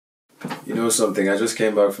You know something? I just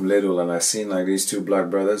came back from Lidl and I seen like these two black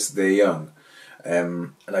brothers. They're young,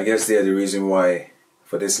 and I guess they're the reason why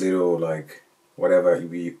for this little like whatever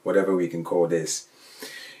we can call this.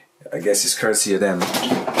 I guess it's courtesy of them.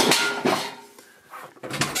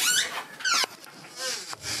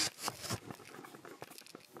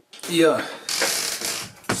 Yeah.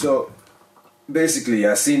 So basically,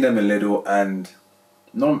 I seen them in Lidl, and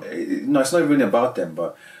no, it's not even about them,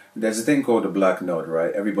 but there's a thing called the black node,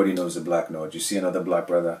 right? Everybody knows the black node. You see another black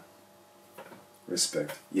brother,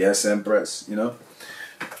 respect. Yes, Empress, you know?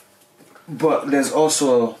 But there's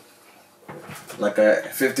also like a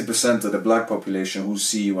 50% of the black population who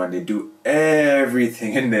see you and they do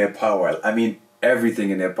everything in their power. I mean, everything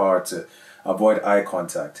in their power to avoid eye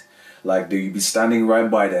contact. Like, they be standing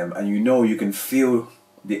right by them and you know you can feel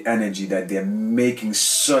the energy that they're making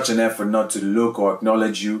such an effort not to look or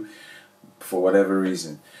acknowledge you for whatever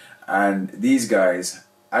reason. And these guys,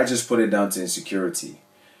 I just put it down to insecurity.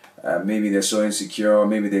 Maybe they're so insecure, or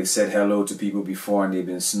maybe they've said hello to people before and they've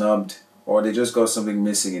been snubbed, or they just got something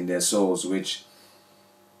missing in their souls which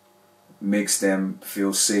makes them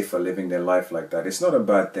feel safer living their life like that. It's not a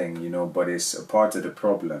bad thing, you know, but it's a part of the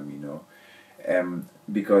problem, you know.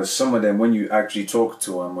 Because some of them, when you actually talk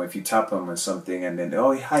to them, or if you tap them on something and then,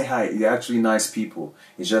 oh, hi, they're actually nice people.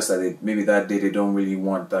 It's just that maybe that day they don't really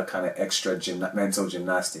want that kind of extra mental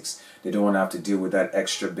gymnastics. They don't want to have to deal with that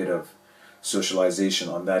extra bit of socialization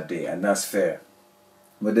on that day, and that's fair.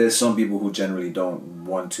 But there's some people who generally don't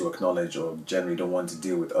want to acknowledge or generally don't want to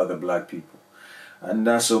deal with other black people. And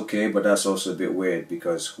that's okay, but that's also a bit weird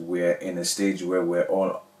because we're in a stage where we're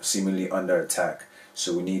all seemingly under attack.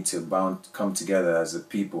 So we need to come together as a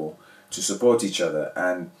people to support each other.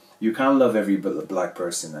 And you can't love every black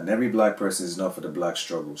person, and every black person is not for the black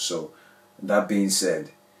struggle. So that being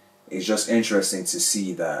said, it's just interesting to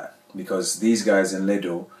see that, because these guys in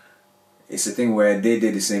Lidl, it's a thing where they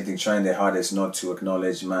did the same thing, trying their hardest not to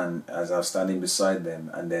acknowledge man as I was standing beside them,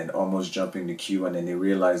 and then almost jumping the queue, and then they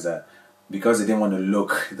realized that because they didn't want to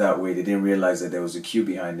look that way, they didn't realize that there was a queue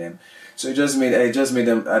behind them. So it just made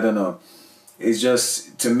them, I don't know. It's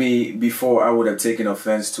just, to me, before I would have taken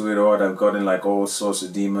offense to it, or I'd have gotten like all sorts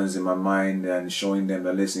of demons in my mind and showing them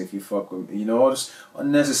that, listen, if you fuck with me, you know, all this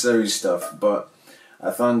unnecessary stuff. But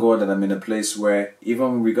I thank God that I'm in a place where,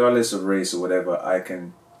 even regardless of race or whatever, I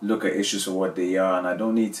can look at issues for what they are, and I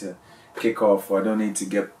don't need to kick off, or I don't need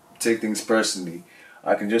to take things personally.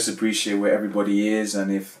 I can just appreciate where everybody is,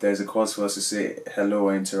 and if there's a cause for us to say hello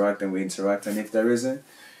or interact, then we interact, and if there isn't,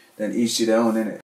 then each to their own, innit?